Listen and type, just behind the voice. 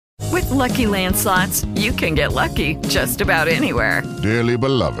Lucky Land Slots, you can get lucky just about anywhere. Dearly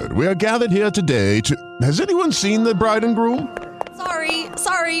beloved, we are gathered here today to... Has anyone seen the bride and groom?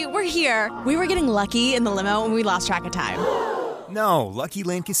 Sorry, we're here. We were getting lucky in the limo and we lost track of time. No, Lucky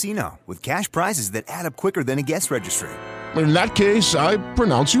Land Casino, with cash prizes that add up quicker than a guest registry. In that case, I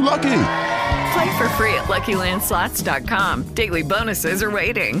pronounce you lucky. Play for free at LuckyLandSlots.com. Daily bonuses are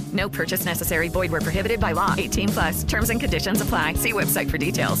waiting. No purchase necessary. Void where prohibited by law. 18+. Terms and conditions apply. See website for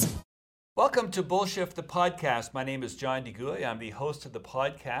details. Welcome to Bullshift, the podcast. My name is John DeGuy. I'm the host of the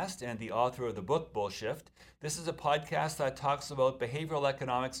podcast and the author of the book, Bullshift. This is a podcast that talks about behavioral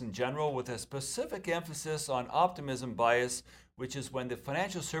economics in general with a specific emphasis on optimism bias, which is when the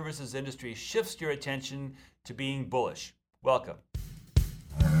financial services industry shifts your attention to being bullish. Welcome.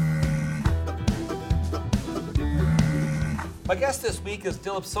 My guest this week is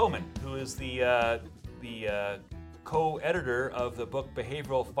Dilip Soman, who is the co-editor of the book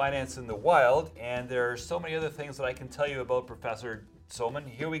Behavioral Finance in the Wild, and there are so many other things that I can tell you about Professor Soman.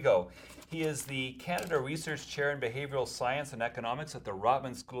 Here we go. He is the Canada Research Chair in Behavioral Science and Economics at the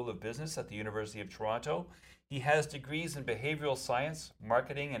Rotman School of Business at the University of Toronto. He has degrees in behavioral science,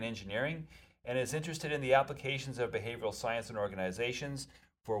 marketing, and engineering, and is interested in the applications of behavioral science in organizations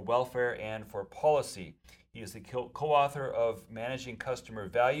for welfare and for policy. He is the co-author of Managing Customer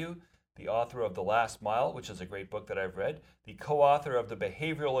Value, the author of The Last Mile, which is a great book that I've read, the co-author of the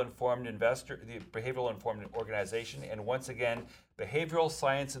Behavioral Informed Organization, and once again, Behavioral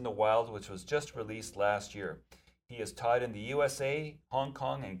Science in the Wild, which was just released last year. He has taught in the USA, Hong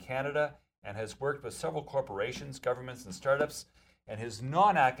Kong, and Canada, and has worked with several corporations, governments, and startups, and his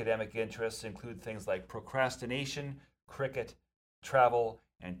non-academic interests include things like procrastination, cricket, travel,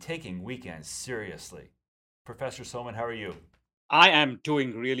 and taking weekends seriously. Professor Soman, how are you? I am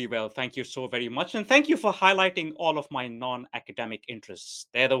doing really well. Thank you so very much. And thank you for highlighting all of my non-academic interests.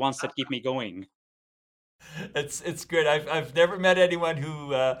 They're the ones that keep me going. It's good. I've never met anyone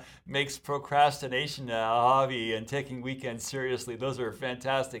who makes procrastination a hobby and taking weekends seriously. Those are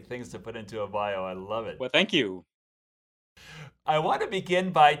fantastic things to put into a bio. I love it. Well, thank you. I want to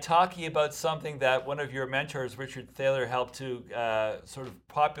begin by talking about something that one of your mentors, Richard Thaler, helped to sort of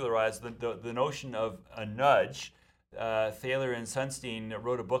popularize, the notion of a nudge. Thaler and Sunstein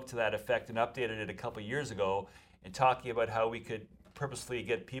wrote a book to that effect and updated it a couple years ago, and talking about how we could purposely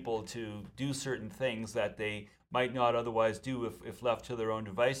get people to do certain things that they might not otherwise do if left to their own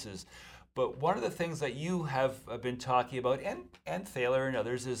devices. But one of the things that you have been talking about, and Thaler and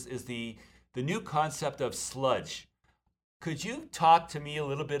others, is the new concept of sludge. Could you talk to me a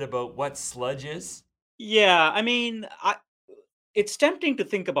little bit about what sludge is? Yeah, I mean, it's tempting to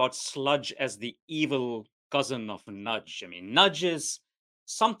think about sludge as the evil cousin of nudge. I mean, nudge is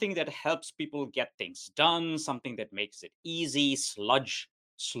something that helps people get things done, something that makes it easy. Sludge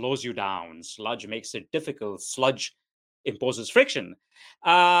slows you down. Sludge makes it difficult. Sludge imposes friction.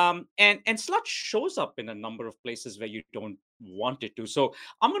 And sludge shows up in a number of places where you don't want it to. So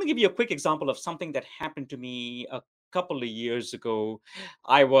I'm going to give you a quick example of something that happened to me a couple of years ago.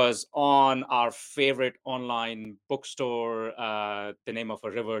 I was on our favorite online bookstore, the name of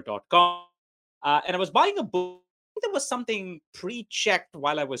a river.com. And I was buying a book. There was something pre-checked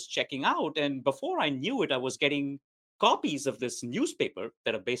while I was checking out. And before I knew it, I was getting copies of this newspaper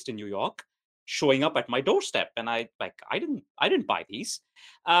that are based in New York showing up at my doorstep. And I didn't buy these.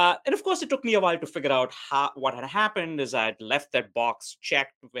 And of course, it took me a while to figure out what had happened is I had left that box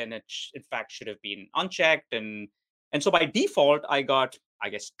checked when it in fact should have been unchecked. And so by default, I got, I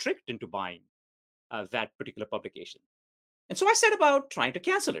guess, tricked into buying that particular publication. And so I set about trying to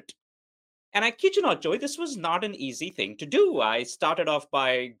cancel it. And I kid you not, Joey, this was not an easy thing to do. I started off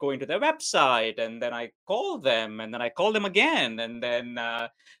by going to their website, and then I called them, and then I called them again. And then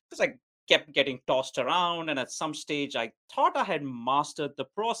because I kept getting tossed around, and at some stage, I thought I had mastered the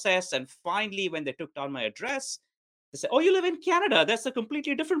process. And finally, when they took down my address, they said, "Oh, you live in Canada. That's a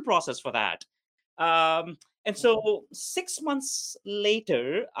completely different process for that." And so 6 months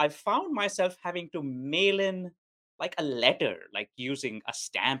later, I found myself having to mail in like a letter, like using a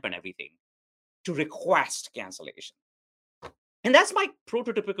stamp and everything, to request cancellation. And that's my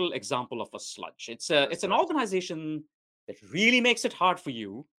prototypical example of a sludge. It's an organization that really makes it hard for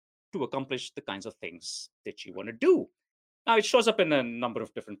you to accomplish the kinds of things that you want to do. Now, it shows up in a number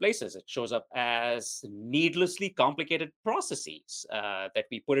of different places. It shows up as needlessly complicated processes that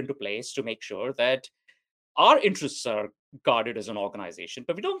we put into place to make sure that our interests are guarded as an organization,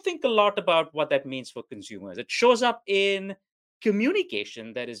 but we don't think a lot about what that means for consumers. It shows up in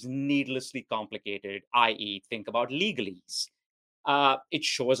communication that is needlessly complicated, i.e., think about legalese. It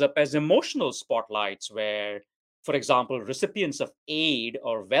shows up as emotional spotlights where For example, recipients of aid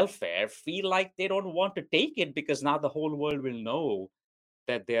or welfare feel like they don't want to take it because now the whole world will know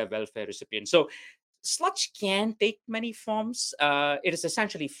that they are welfare recipients. So sludge can take many forms. It is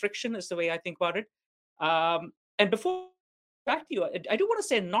essentially friction, is the way I think about it. And before back to you, I do want to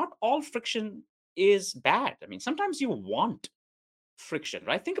say not all friction is bad. I mean, sometimes you want friction,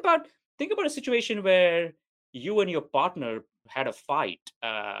 right? Think about a situation where you and your partner had a fight,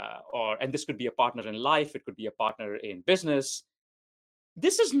 and this could be a partner in life, it could be a partner in business.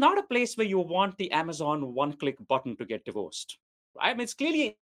 This is not a place where you want the Amazon one-click button to get divorced, right? I mean, it's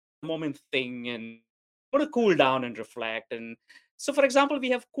clearly a moment thing, and want to cool down and reflect. And so, for example, we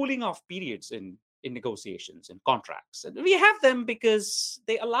have cooling off periods in negotiations and contracts, and we have them because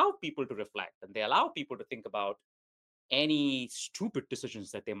they allow people to reflect and they allow people to think about any stupid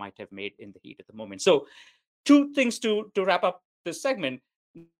decisions that they might have made in the heat at the moment. So, two things to wrap up this segment.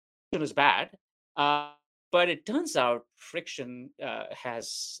 Friction is bad, uh, but it turns out friction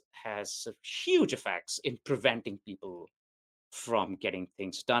has huge effects in preventing people from getting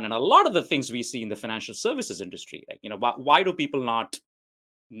things done. And a lot of the things we see in the financial services industry, like why do people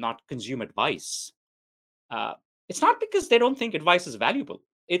not consume advice? Uh, it's not because they don't think advice is valuable.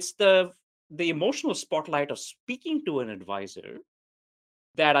 It's the emotional spotlight of speaking to an advisor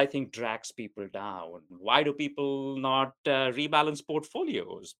that I think drags people down. Why do people not rebalance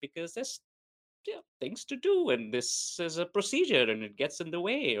portfolios? Because there's things to do, and this is a procedure, and it gets in the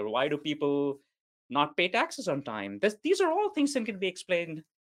way. Or why do people not pay taxes on time? These are all things that can be explained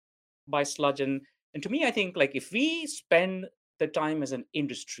by sludge. And to me, I think like if we spend the time as an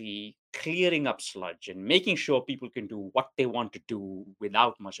industry clearing up sludge and making sure people can do what they want to do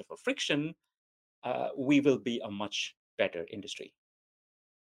without much of a friction, we will be a much better industry.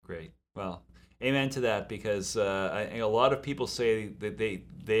 Great. Well, amen to that, because I think a lot of people say that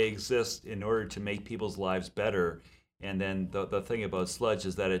they exist in order to make people's lives better. And then the thing about sludge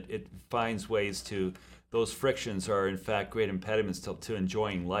is that it finds ways to, those frictions are in fact great impediments to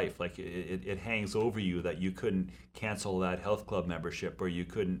enjoying life. Like it hangs over you that you couldn't cancel that health club membership, or you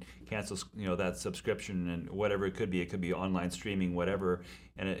couldn't cancel that subscription, and whatever it could be online streaming, whatever.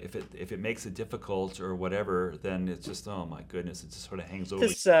 And if it makes it difficult or whatever, then it's just, oh my goodness, it just sort of hangs over you.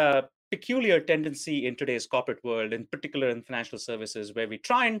 This peculiar tendency in today's corporate world, in particular in financial services, where we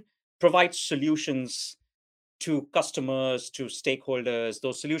try and provide solutions to customers, to stakeholders.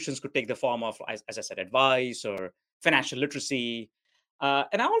 Those solutions could take the form of, as I said, advice or financial literacy.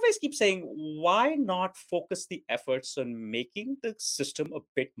 And I always keep saying, why not focus the efforts on making the system a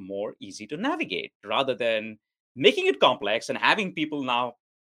bit more easy to navigate rather than making it complex and having people now,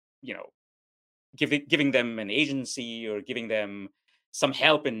 you know, giving them an agency or giving them some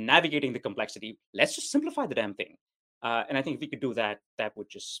help in navigating the complexity. Let's just simplify the damn thing. And I think if we could do that, that would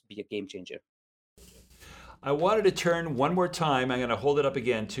just be a game changer. I wanted to turn one more time. I'm going to hold it up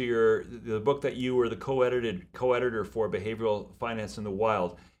again to the book that you were the co-editor for, Behavioral Finance in the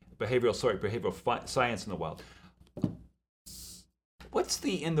Wild, Behavioral Science in the Wild. What's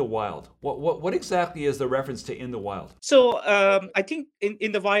the in the wild? What exactly is the reference to in the wild? So I think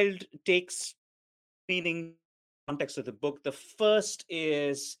in the wild takes meaning context of the book. The first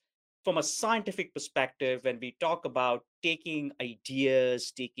is from a scientific perspective, when we talk about taking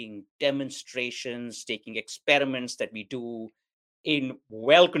ideas, taking demonstrations, taking experiments that we do in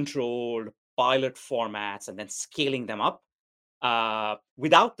well-controlled pilot formats and then scaling them up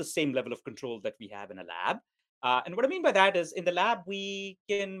without the same level of control that we have in a lab. And what I mean by that is in the lab, we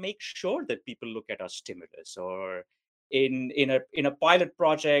can make sure that people look at our stimulus, or in a pilot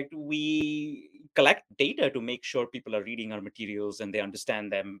project, we collect data to make sure people are reading our materials and they understand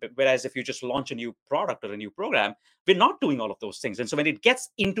them. Whereas if you just launch a new product or a new program, we're not doing all of those things. And so when it gets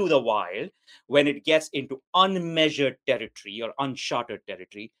into the wild, when it gets into unmeasured territory or uncharted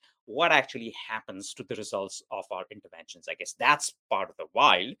territory, what actually happens to the results of our interventions? I guess that's part of the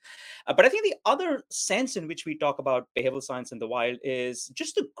wild. But I think the other sense in which we talk about behavioral science in the wild is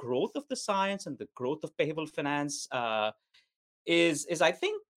just the growth of the science and the growth of behavioral finance. Is I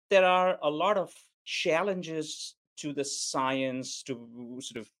think there are a lot of challenges to the science, to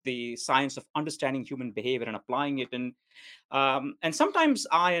sort of the science of understanding human behavior and applying it. And sometimes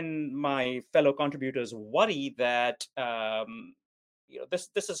I and my fellow contributors worry that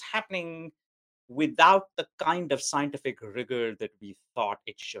this is happening without the kind of scientific rigor that we thought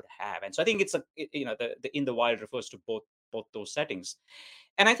it should have. And so I think the in the wild refers to both those settings.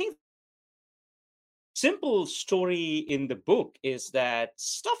 And I think simple story in the book is that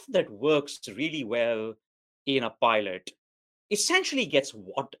stuff that works really well in a pilot essentially gets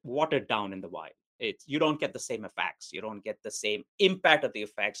watered down in the wild. You don't get the same effects. You don't get the same impact of the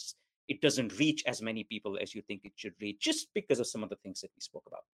effects it doesn't reach as many people as you think it should reach, just because of some of the things that we spoke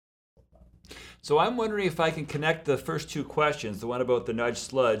about. So I'm wondering if I can connect the first two questions, the one about the nudge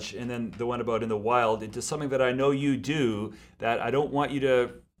sludge and then the one about in the wild, into something that I know you do that I don't want you to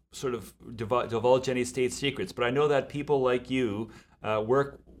sort of divulge any state secrets, but I know that people like you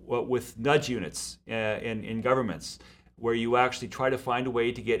work with nudge units in governments, where you actually try to find a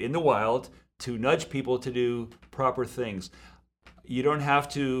way to get in the wild to nudge people to do proper things. You don't have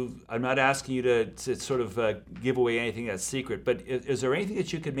to, I'm not asking you to sort of give away anything that's secret, but is there anything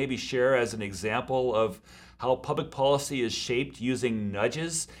that you could maybe share as an example of how public policy is shaped using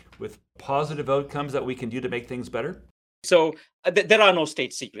nudges with positive outcomes that we can do to make things better? So there are no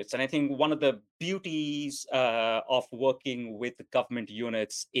state secrets. And I think one of the beauties of working with government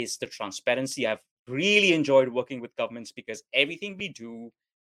units is the transparency. I've really enjoyed working with governments because everything we do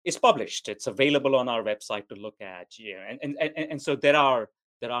is published. It's available on our website to look at. Yeah, and so there are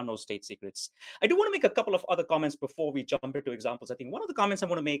no state secrets. I do want to make a couple of other comments before we jump into examples. I think one of the comments I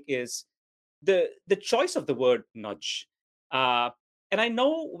want to make is the choice of the word nudge. And I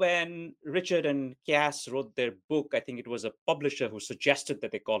know when Richard and Cass wrote their book, I think it was a publisher who suggested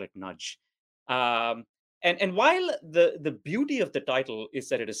that they call it nudge. And while the beauty of the title is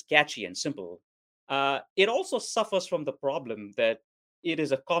that it is catchy and simple, it also suffers from the problem that it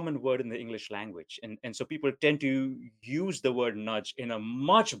is a common word in the English language. And so people tend to use the word nudge in a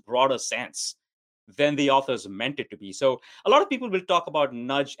much broader sense than the authors meant it to be. So a lot of people will talk about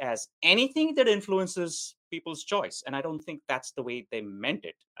nudge as anything that influences people's choice. And I don't think that's the way they meant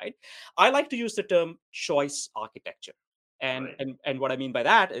it, right? I like to use the term choice architecture. And what I mean by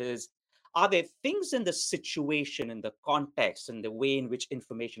that is, are there things in the situation, in the context, and the way in which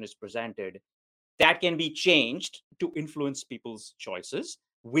information is presented that can be changed to influence people's choices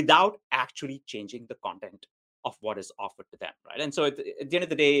without actually changing the content of what is offered to them, right? And so at the end of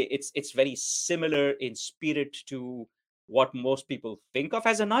the day, it's very similar in spirit to what most people think of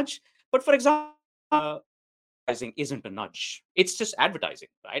as a nudge. But for example, advertising isn't a nudge. It's just advertising,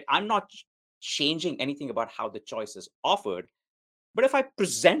 right? I'm not changing anything about how the choice is offered. But if I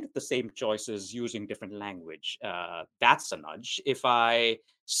present the same choices using different language, that's a nudge. If I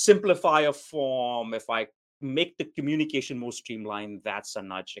simplify a form, if I make the communication more streamlined, that's a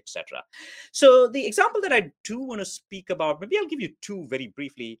nudge, etc. So the example that I do want to speak about, maybe I'll give you two very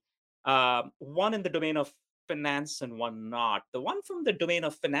briefly. One in the domain of finance and one not. The one from the domain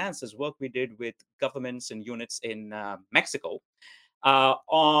of finance is work we did with governments and units in Mexico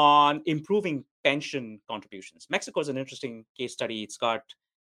on improving pension contributions. Mexico is an interesting case study. It's got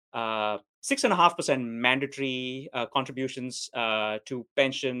 6.5% mandatory contributions to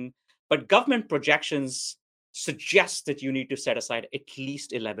pension, but government projections suggest that you need to set aside at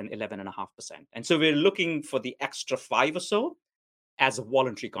least 11.5%. And so we're looking for the extra 5 or so as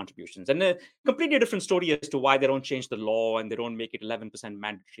voluntary contributions. And a completely different story as to why they don't change the law and they don't make it 11%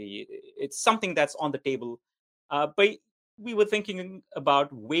 mandatory. It's something that's on the table. But we were thinking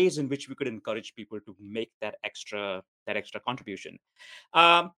about ways in which we could encourage people to make that extra contribution.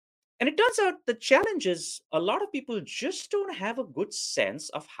 And it turns out the challenge is a lot of people just don't have a good sense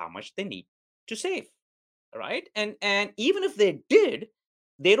of how much they need to save, right? And even if they did,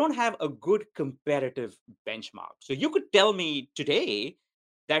 they don't have a good comparative benchmark. So you could tell me today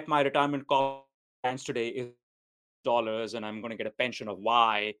that my retirement cost today is dollars and I'm going to get a pension of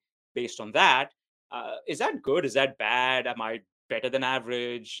Y based on that. Is that good? Is that bad? Am I better than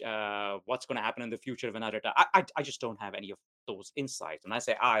average? What's going to happen in the future when I retire? I just don't have any of those insights. And I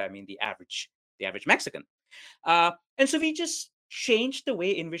say I mean the average Mexican. And so we just changed the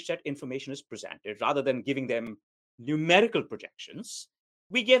way in which that information is presented. Rather than giving them numerical projections,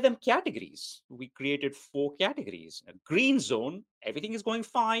 we gave them categories. We created 4 categories. A green zone, everything is going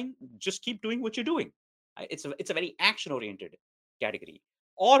fine. Just keep doing what you're doing. It's a very action-oriented category.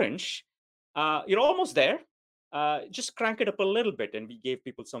 Orange, you're almost there. Just crank it up a little bit. And we gave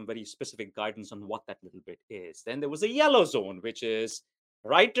people some very specific guidance on what that little bit is. Then there was a yellow zone, which is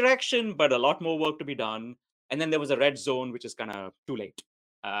right direction, but a lot more work to be done. And then there was a red zone, which is kind of too late,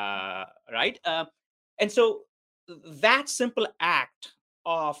 right? And so that simple act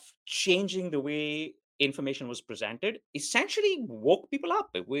of changing the way information was presented essentially woke people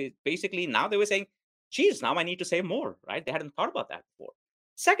up. Basically, now they were saying, geez, now I need to save more, right? They hadn't thought about that before.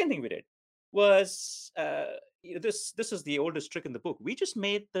 Second thing we did was, this is the oldest trick in the book. We just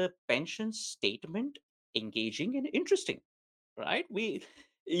made the pension statement engaging and interesting, right?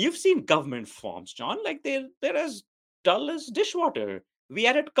 You've seen government forms, John, like they're as dull as dishwater. We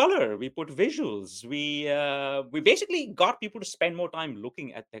added color, we put visuals, we basically got people to spend more time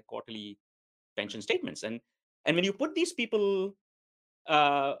looking at their quarterly pension statements. And when you put these people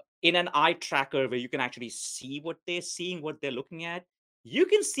in an eye tracker where you can actually see what they're seeing, what they're looking at, you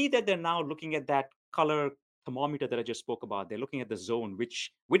can see that they're now looking at that color thermometer that I just spoke about. They're looking at the zone,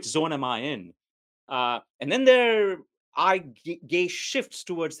 which zone am I in? And then their gaze shifts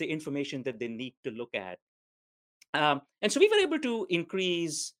towards the information that they need to look at. And so we were able to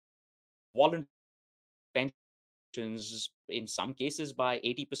increase voluntary pensions in some cases by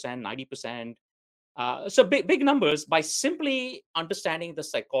 80%, 90%. So big numbers by simply understanding the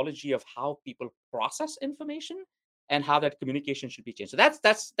psychology of how people process information and how that communication should be changed. So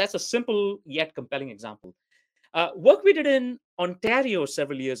that's a simple yet compelling example. Work we did in Ontario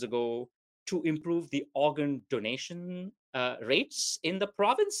several years ago to improve the organ donation rates in the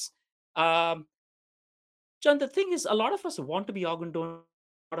province. Um, John, the thing is, a lot of us want to be organ donors.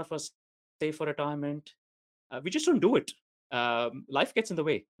 A lot of us save for retirement. We just don't do it. Life gets in the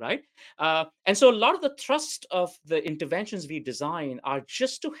way, right? And so a lot of the thrust of the interventions we design are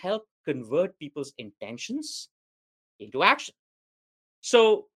just to help convert people's intentions into action.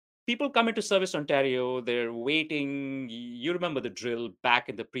 So people come into Service Ontario, they're waiting. You remember the drill back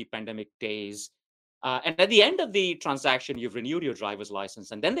in the pre-pandemic days. And at the end of the transaction, you've renewed your driver's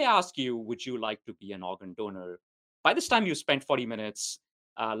license. And then they ask you, would you like to be an organ donor? By this time, you spent 40 minutes.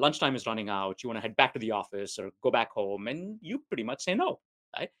 Lunchtime is running out. You want to head back to the office or go back home. And you pretty much say no,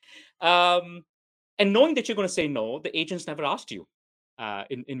 right? Um, and knowing that you're going to say no, the agents never asked you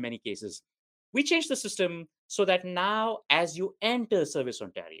in many cases. We changed the system so that now, as you enter Service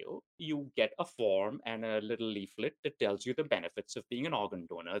Ontario, you get a form and a little leaflet that tells you the benefits of being an organ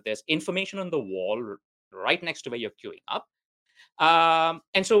donor. There's information on the wall right next to where you're queuing up.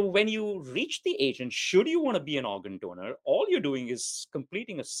 And so when you reach the agent, should you want to be an organ donor, all you're doing is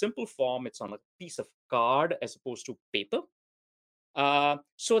completing a simple form. It's on a piece of card as opposed to paper.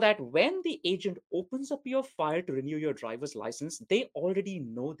 So that when the agent opens up your file to renew your driver's license, they already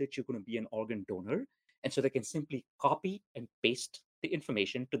know that you're going to be an organ donor. And so they can simply copy and paste the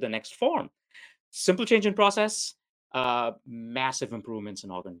information to the next form. Simple change in process, massive improvements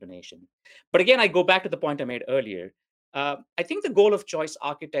in organ donation. But again, I go back to the point I made earlier. I think the goal of choice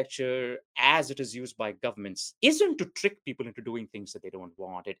architecture, as it is used by governments, isn't to trick people into doing things that they don't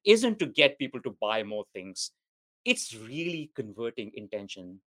want. It isn't to get people to buy more things. It's really converting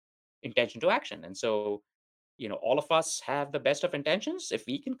intention to action. And so, all of us have the best of intentions. If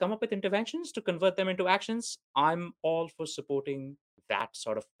we can come up with interventions to convert them into actions, I'm all for supporting that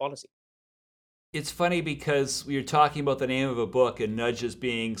sort of policy. It's funny because we were talking about the name of a book and nudges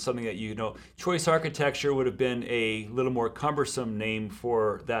being something that choice architecture would have been a little more cumbersome name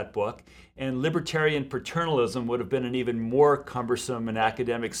for that book, and libertarian paternalism would have been an even more cumbersome and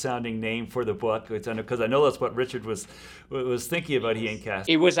academic sounding name for the book, because I know that's what Richard was thinking about. He and Cass.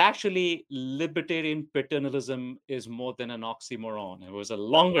 It was actually libertarian paternalism is more than an oxymoron. It was a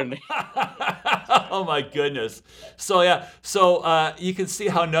longer name. Oh my goodness. So you can see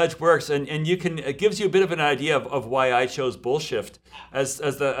how nudge works, and it gives you a bit of an idea of why I chose bullshift as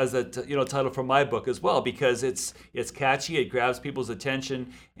the title for my book as well, because it's catchy, it grabs people's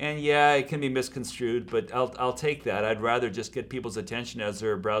attention, and it can be misconstrued, but I'll take that. I'd rather just get people's attention as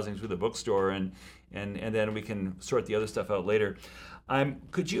they're browsing through the bookstore, and then we can sort the other stuff out later.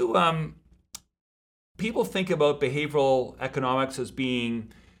 Could you people think about behavioral economics as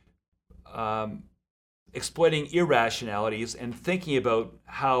being exploiting irrationalities and thinking about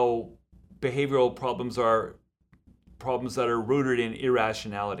how behavioral problems are problems that are rooted in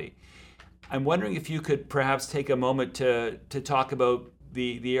irrationality. I'm wondering if you could perhaps take a moment to talk about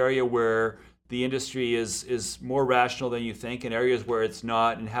the area where the industry is more rational than you think, and areas where it's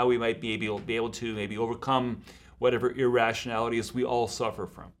not, and how we might be able to maybe overcome whatever irrationalities we all suffer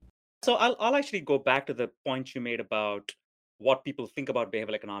from. So I'll actually go back to the point you made about what people think about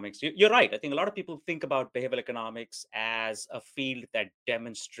behavioral economics. You're right. I think a lot of people think about behavioral economics as a field that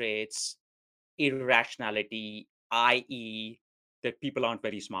demonstrates irrationality, i.e., that people aren't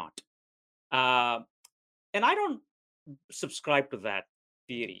very smart. And I don't subscribe to that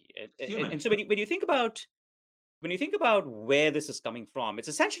theory. And so when you think about where this is coming from, it's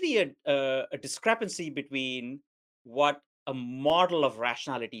essentially a discrepancy between what a model of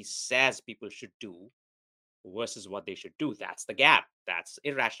rationality says people should do versus what they should do. That's the gap. That's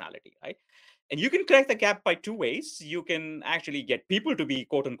irrationality, right? And you can correct the gap by two ways. You can actually get people to be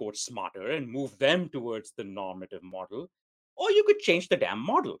quote unquote smarter and move them towards the normative model, or you could change the damn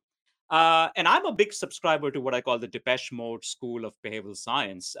model. And I'm a big subscriber to what I call the Depeche Mode school of behavioral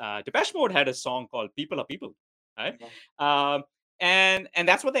science. Depeche Mode had a song called "People Are People," right? And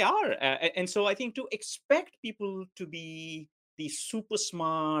that's what they are. And so I think to expect people to be these super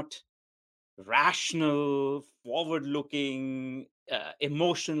smart, rational, forward-looking,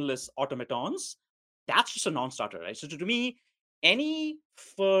 emotionless automatons, that's just a non-starter, right? So to me, any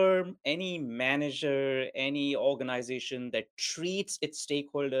firm, any manager, any organization that treats its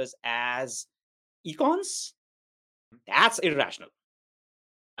stakeholders as econs, that's irrational,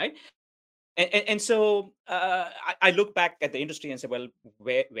 right? And so I look back at the industry and say, well,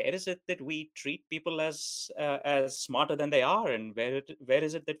 where is it that we treat people as smarter than they are, and where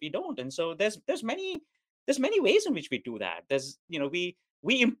is it that we don't? And so there's many ways in which we do that. There's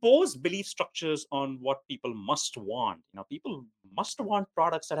we impose belief structures on what people must want. People must want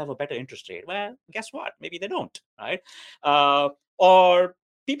products that have a better interest rate. Well, guess what? Maybe they don't, right? Or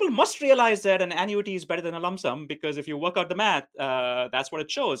people must realize that an annuity is better than a lump sum, because if you work out the math, that's what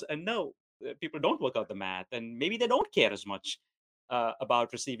it shows. And no, people don't work out the math, and maybe they don't care as much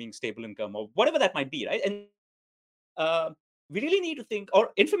about receiving stable income or whatever that might be, right? And uh, we really need to think,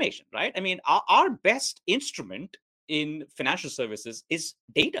 or information, right? I mean, our best instrument in financial services is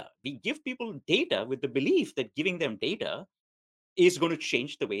data. We give people data with the belief that giving them data is going to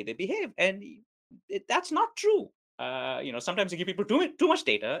change the way they behave, and that's not true. Sometimes you give people too much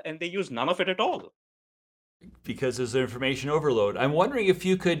data and they use none of it at all. Because there's information overload. I'm wondering if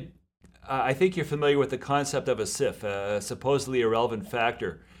you could, I think you're familiar with the concept of a SIF, a supposedly irrelevant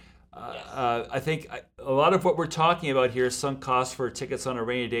factor. I think a lot of what we're talking about here, sunk costs for tickets on a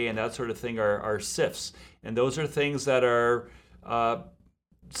rainy day and that sort of thing, are SIFs. And those are things that are,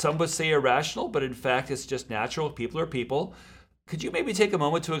 some would say irrational, but in fact it's just natural. People are people. Could you maybe take a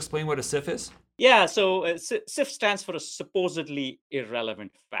moment to explain what a SIF is? Yeah, so SIF stands for a supposedly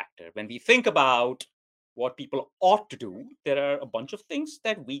irrelevant factor. When we think about what people ought to do, there are a bunch of things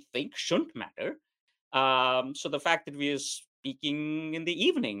that we think shouldn't matter. So the fact that we are speaking in the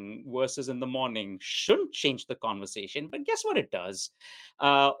evening versus in the morning shouldn't change the conversation, but guess what it does?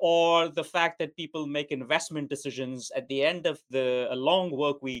 Or the fact that people make investment decisions at the end of a long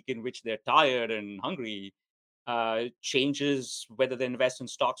work week in which they're tired and hungry changes whether they invest in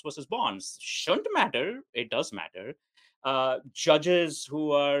stocks versus bonds. Shouldn't matter. It does matter. Judges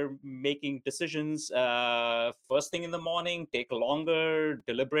who are making decisions first thing in the morning take longer,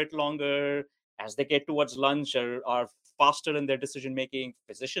 deliberate longer. As they get towards lunch, are faster in their decision making.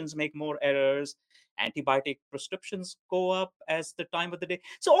 Physicians make more errors. Antibiotic prescriptions go up as the time of the day.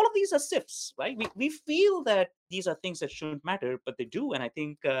 So all of these are SIFs, right? We feel that these are things that shouldn't matter, but they do. And I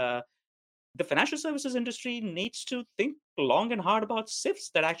think the financial services industry needs to think long and hard about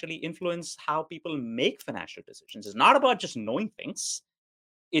SIFs that actually influence how people make financial decisions. It's not about just knowing things.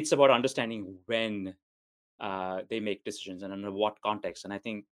 It's about understanding when they make decisions and under what context. And I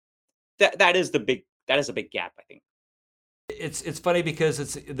think that is a big gap, I think. It's funny because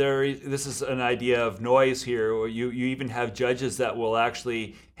this is an idea of noise here. Where you even have judges that will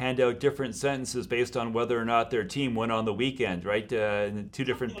actually hand out different sentences based on whether or not their team won on the weekend, right? And two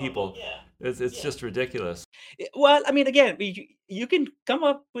different people. It's just ridiculous. Well, I mean, again, you can come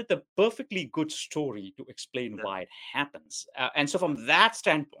up with a perfectly good story to explain why it happens. And so from that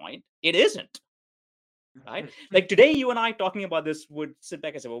standpoint, it isn't. Right? Like today, you and I talking about this would sit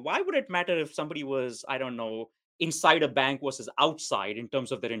back and say, well, why would it matter if somebody was, I don't know, inside a bank versus outside in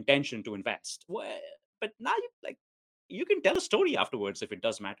terms of their intention to invest? Well, but now you can tell a story afterwards if it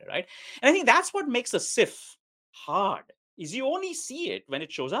does matter, right? And I think that's what makes a SIF hard, is you only see it when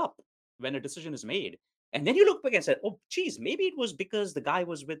it shows up, when a decision is made. And then you look back and say, oh, geez, maybe it was because the guy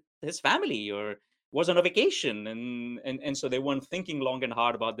was with his family or was on a vacation, and so they weren't thinking long and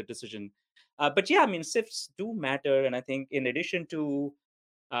hard about the decision. But yeah, I mean, SIFs do matter, and I think in addition to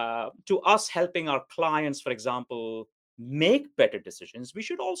us helping our clients, for example, make better decisions, we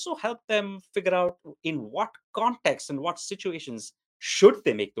should also help them figure out in what context and what situations should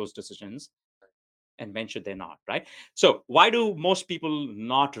they make those decisions and when should they not, right? So why do most people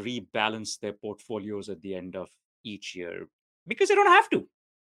not rebalance their portfolios at the end of each year? Because they don't have to.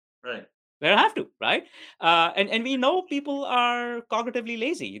 Right. They don't have to, right? And we know people are cognitively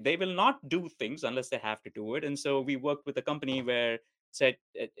lazy. They will not do things unless they have to do it. And so we worked with a company where said,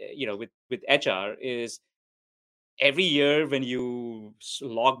 with HR is every year when you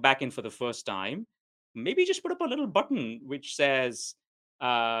log back in for the first time, maybe just put up a little button which says,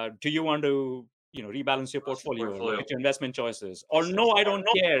 "Do you want to, rebalance your portfolio, look at your investment choices?" Or no, I don't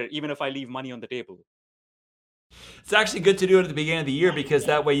care, even if I leave money on the table. It's actually good to do it at the beginning of the year because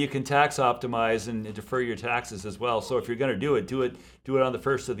that way you can tax optimize and defer your taxes as well. So if you're going to do it on the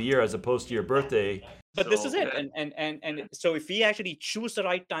first of the year as opposed to your birthday. But this is it. And so if we actually choose the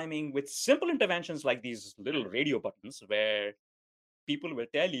right timing with simple interventions like these little radio buttons where people will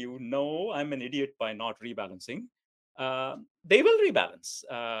tell you, no, I'm an idiot by not rebalancing, they will rebalance.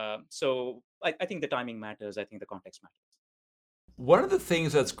 So I think the timing matters. I think the context matters. One of the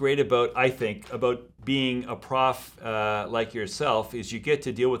things that's great about, I think, about being a prof like yourself is you get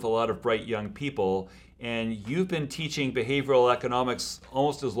to deal with a lot of bright young people. And you've been teaching behavioral economics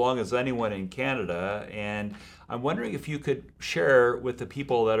almost as long as anyone in Canada. And I'm wondering if you could share with the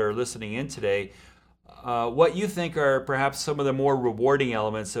people that are listening in today what you think are perhaps some of the more rewarding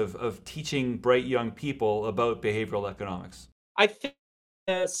elements of teaching bright young people about behavioral economics. I think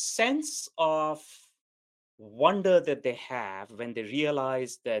a sense of wonder that they have when they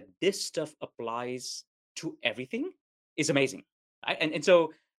realize that this stuff applies to everything is amazing. Right? And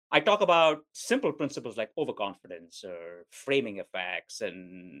so I talk about simple principles like overconfidence or framing effects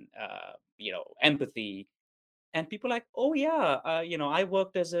and empathy. And people are like, oh yeah, I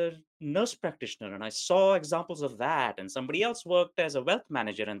worked as a nurse practitioner and I saw examples of that. And somebody else worked as a wealth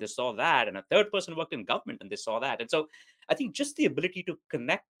manager and they saw that. And a third person worked in government and they saw that. And so I think just the ability to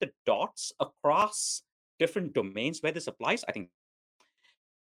connect the dots across different domains where this applies, I think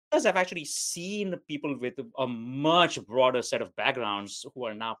because I've actually seen people with a much broader set of backgrounds who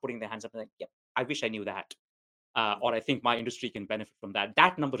are now putting their hands up and like, yeah, I wish I knew that. Or I think my industry can benefit from that.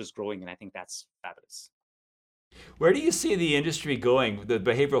 That number is growing, and I think that's fabulous. Where do you see the industry going, the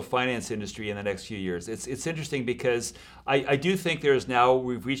behavioral finance industry, in the next few years? It's interesting because I do think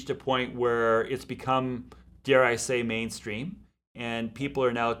we've reached a point where it's become, dare I say, mainstream, and people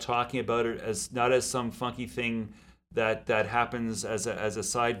are now talking about it as not as some funky thing that happens as a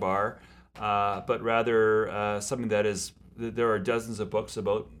sidebar, but rather something that is. There are dozens of books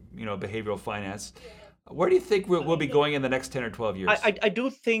about behavioral finance. Where do you think we'll be going in the next 10 or 12 years? I do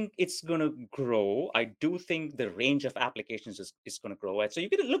think it's going to grow. I do think the range of applications is going to grow. Right? So you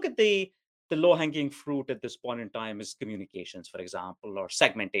can look at the low-hanging fruit at this point in time is communications, for example, or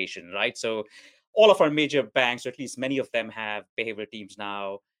segmentation, right? So all of our major banks, or at least many of them, have behavioral teams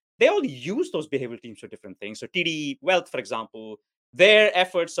now. They all use those behavioral teams for different things. So TD Wealth, for example, their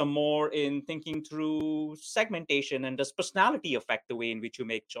efforts are more in thinking through segmentation and does personality affect the way in which you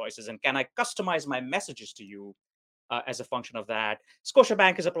make choices? And can I customize my messages to you as a function of that?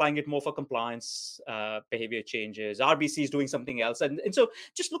 Scotiabank is applying it more for compliance, behavior changes. RBC is doing something else. And so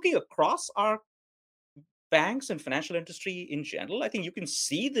just looking across our banks and financial industry in general, I think you can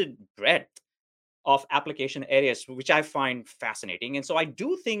see the breadth of application areas, which I find fascinating. And so I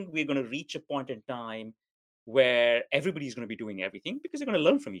do think we're going to reach a point in time where everybody's going to be doing everything because they're going to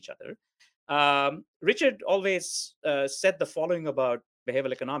learn from each other. Richard always said the following about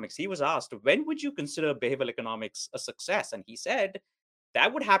behavioral economics. He was asked, when would you consider behavioral economics a success? And he said,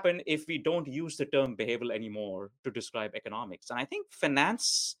 that would happen if we don't use the term behavioral anymore to describe economics. And I think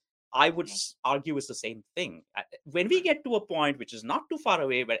finance, I would argue, is the same thing. When we get to a point which is not too far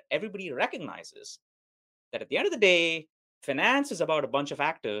away where everybody recognizes that at the end of the day, finance is about a bunch of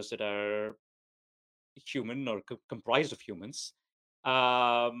actors that are human or comprised of humans,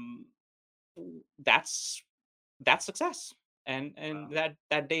 that's success, and wow.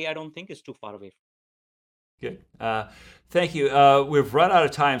 that day I don't think is too far away. Good. Thank you. We've run out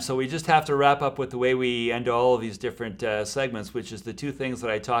of time, so we just have to wrap up with the way we end all of these different segments, which is the two things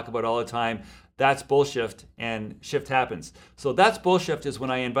that I talk about all the time. That's bullshift and shift happens. So that's bullshift is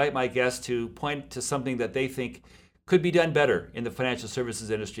when I invite my guests to point to something that they think could be done better in the financial services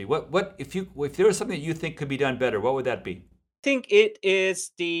industry. What if there was something that you think could be done better, what would that be? I think it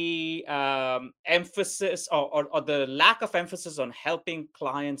is the emphasis or the lack of emphasis on helping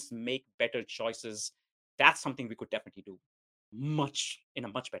clients make better choices. That's something we could definitely do in a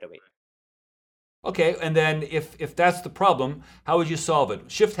much better way. Okay, and then if that's the problem, how would you solve it?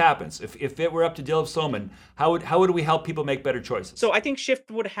 Shift happens. If it were up to Dilip Soman, how would we help people make better choices? So I think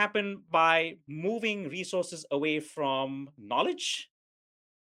shift would happen by moving resources away from knowledge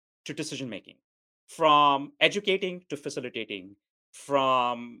to decision making, from educating to facilitating,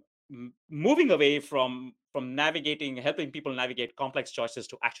 from moving away from helping people navigate complex choices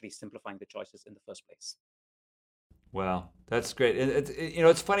to actually simplifying the choices in the first place. Wow, that's great.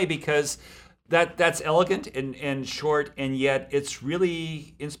 It's funny because that's elegant and short, and yet it's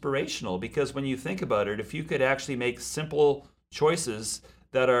really inspirational, because when you think about it, if you could actually make simple choices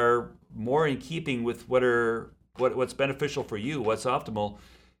that are more in keeping with what's beneficial for you, what's optimal,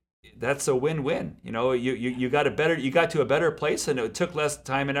 that's a win-win. You got to a better place, and it took less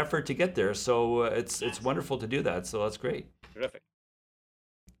time and effort to get there. So it's wonderful to do that. So that's great. Terrific.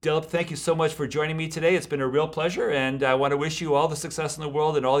 Dilip, thank you so much for joining me today. It's been a real pleasure, and I want to wish you all the success in the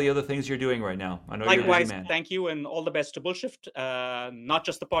world and all the other things you're doing right now. I know Likewise, you're a busy man. Thank you, and all the best to Bullshift. Not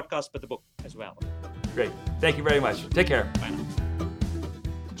just the podcast, but the book as well. Great. Thank you very much. Take care. Bye now.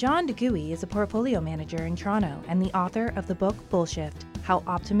 John DeGooey is a portfolio manager in Toronto and the author of the book Bullshift: How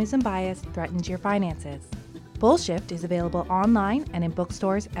Optimism Bias Threatens Your Finances. Bullshift is available online and in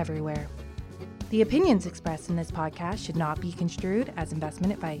bookstores everywhere. The opinions expressed in this podcast should not be construed as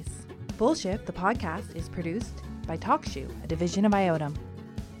investment advice. Bullshift, the podcast, is produced by TalkShoe, a division of IOTM.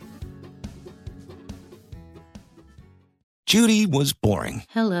 Judy was boring.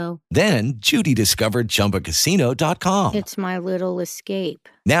 Hello. Then Judy discovered ChumbaCasino.com. It's my little escape.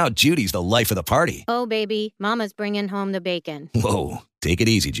 Now Judy's the life of the party. Oh, baby, mama's bringing home the bacon. Whoa, take it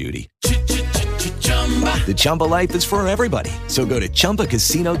easy, Judy. The Chumba life is for everybody. So go to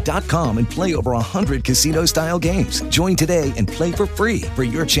ChumbaCasino.com and play over 100 casino-style games. Join today and play for free for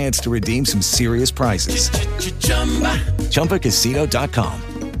your chance to redeem some serious prizes. ChumbaCasino.com.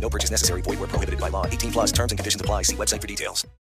 No purchase necessary. Void where prohibited by law. 18 plus terms and conditions apply. See website for details.